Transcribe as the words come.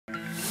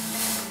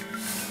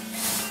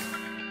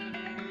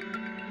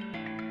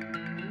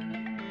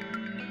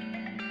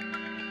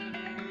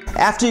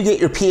After you get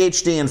your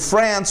PhD in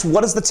France,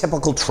 what is the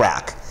typical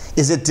track?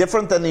 Is it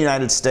different than the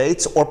United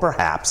States, or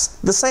perhaps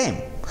the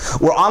same?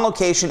 We're on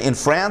location in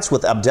France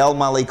with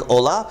Abdel-Malik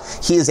Ola.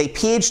 He is a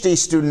PhD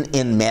student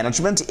in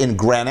management in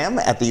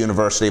Granem at the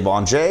University of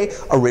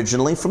Angers,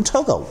 originally from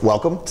Togo.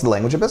 Welcome to the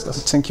Language of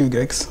Business. Thank you,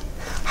 Greg.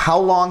 How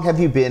long have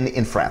you been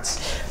in France?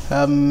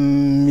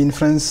 In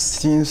France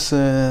since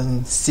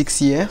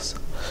 6 years.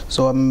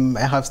 So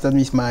I have started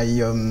with my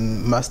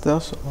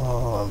master's.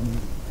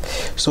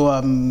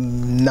 So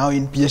now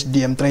in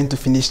PhD, I'm trying to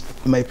finish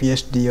my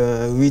PhD,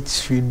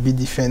 which will be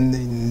defended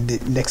in the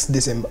next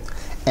December.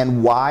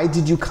 And why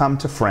did you come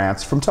to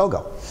France from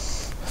Togo?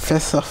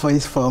 First of all,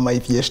 is for my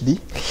PhD.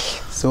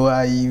 So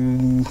I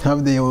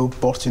have the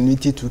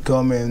opportunity to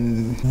come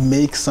and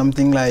make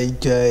something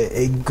like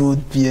a good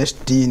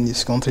PhD in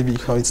this country,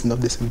 because it's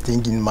not the same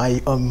thing in my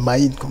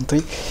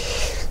country.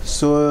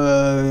 So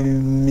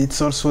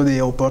it's also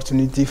the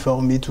opportunity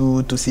for me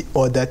to see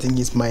other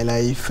things in my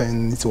life,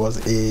 and it was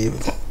a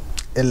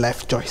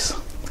life choice.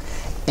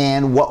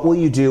 And what will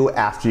you do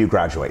after you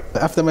graduate?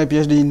 After my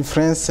PhD in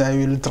France, I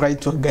will try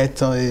to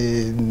get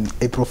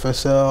a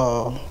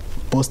professor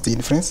post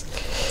in France,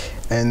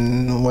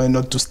 and why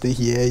not to stay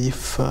here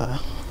if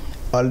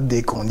all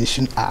the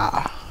conditions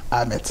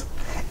are met.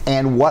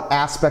 And what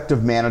aspect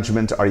of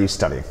management are you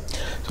studying?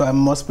 So I'm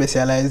more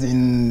specialized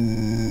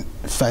in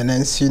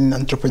financing,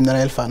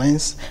 entrepreneurial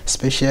finance,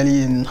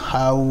 especially in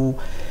how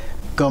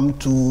come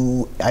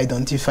to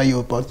identify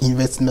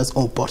investment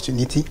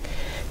opportunity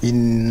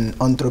in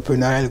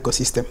entrepreneurial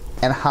ecosystem.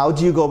 And how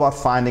do you go about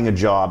finding a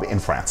job in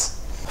France?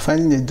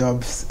 Finding a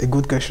job is a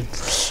good question.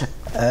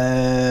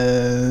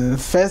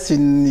 First,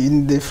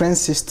 in the French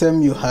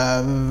system, you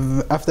have,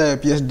 after a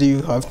PhD,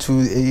 you have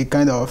to a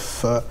kind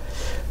of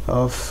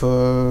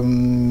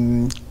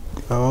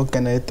how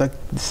can I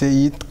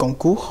say it,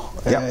 concours?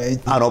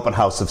 Yep. An open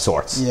house of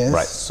sorts. Yes.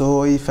 Right.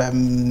 So if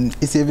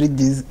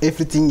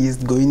everything is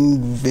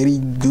going very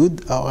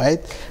good, all right,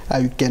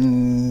 I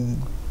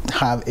can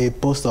have a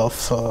post of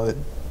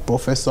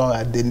professor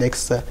at the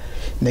next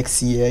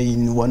year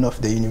in one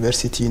of the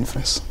university in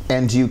France.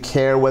 And do you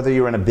care whether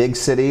you're in a big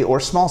city or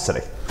small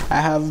city? I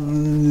have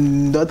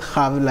not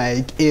have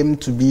like aim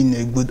to be in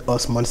a good or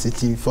small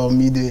city. For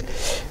me,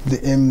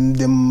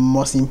 the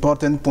most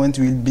important point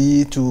will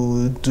be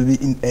to be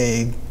in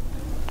a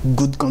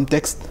good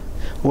context,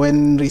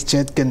 when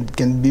research can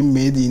be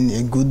made in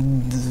a good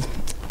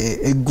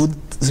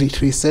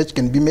research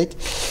can be made.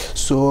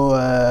 So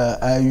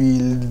I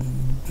will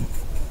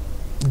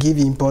give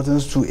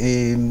importance to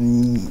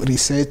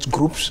research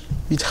groups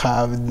which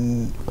have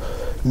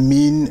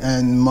mean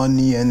and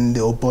money and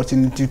the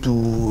opportunity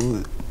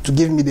to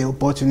give me the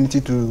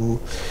opportunity to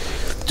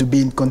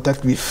be in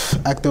contact with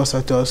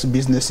actors,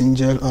 business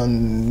angel,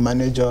 and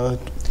manager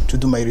to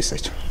do my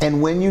research. And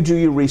when you do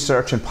your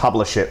research and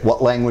publish it,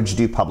 what language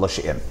do you publish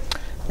it in?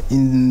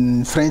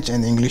 In French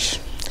and English.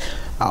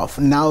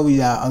 Now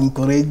we are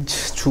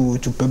encouraged to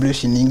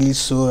publish in English,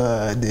 so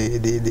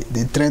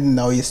the trend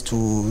now is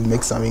to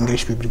make some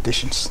English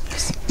publications.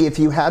 If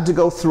you had to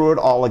go through it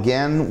all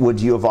again, would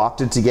you have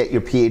opted to get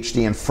your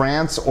PhD in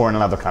France or in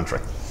another country?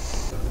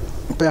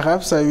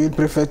 Perhaps I will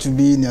prefer to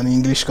be in an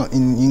English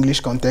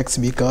context,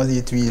 because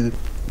it will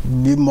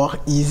be more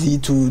easy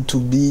to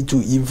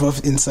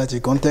evolve in such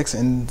a context.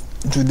 And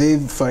today,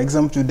 for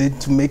example,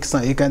 to make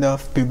a kind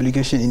of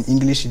publication in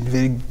English is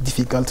very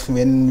difficult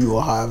when you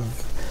have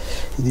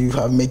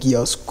making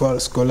your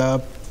scholar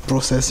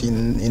process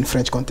in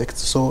French context.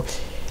 So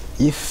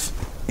if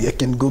I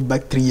can go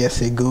back 3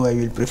 years ago, I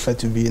will prefer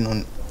to be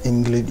in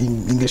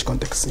English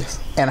context. Yes.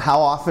 And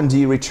how often do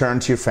you return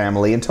to your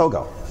family in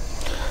Togo?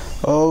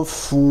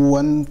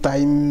 One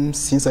time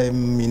since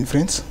I'm in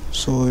France,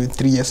 so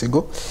 3 years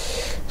ago.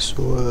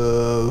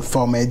 So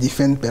for my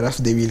defense, perhaps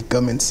they will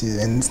come and see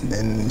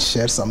and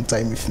share some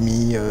time with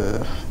me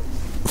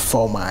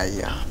for my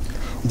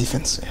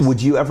defense. Yes.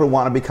 Would you ever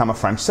want to become a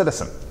French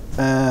citizen?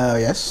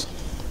 Yes.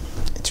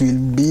 It will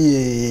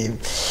be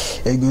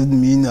a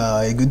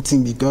good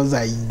thing, because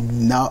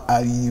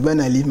when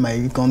I leave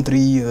my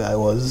country, I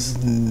was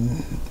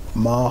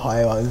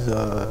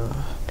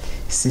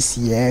 6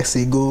 years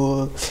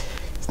ago,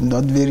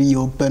 not very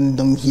open.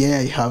 Down here,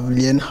 I have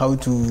learned how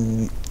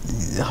to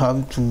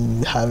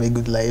have a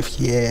good life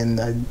here, and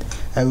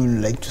I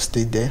would like to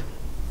stay there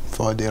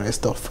for the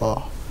rest of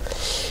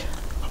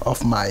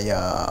my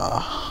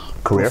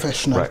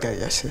professional career.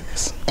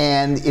 Yes.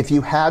 And if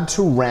you had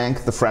to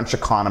rank the French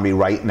economy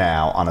right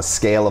now on a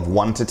scale of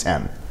 1 to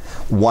 10,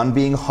 1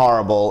 being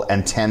horrible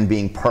and 10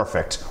 being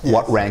perfect, yes,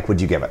 what rank would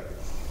you give it?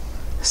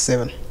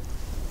 7.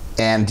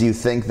 And do you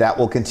think that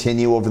will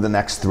continue over the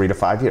next 3 to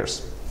 5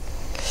 years?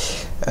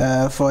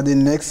 For the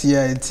next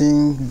year, I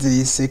think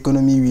this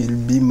economy will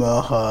be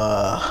more,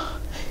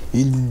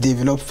 will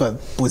develop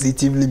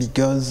positively,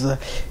 because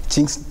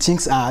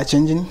things are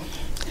changing,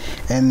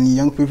 and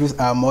young people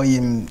are more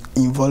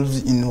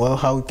involved in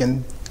how we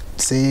can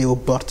say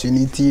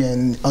opportunity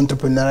and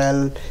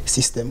entrepreneurial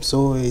system.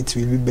 So it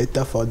will be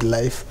better for the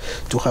life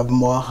to have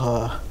more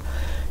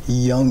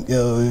young,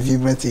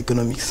 vibrant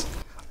economics.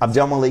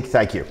 Abdel-Malik,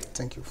 thank you.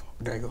 Thank you,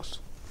 Gregos.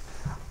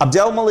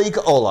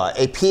 Abdel-Malik Ola,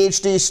 a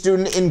PhD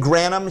student in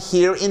Granum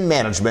here in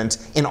management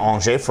in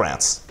Angers,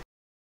 France.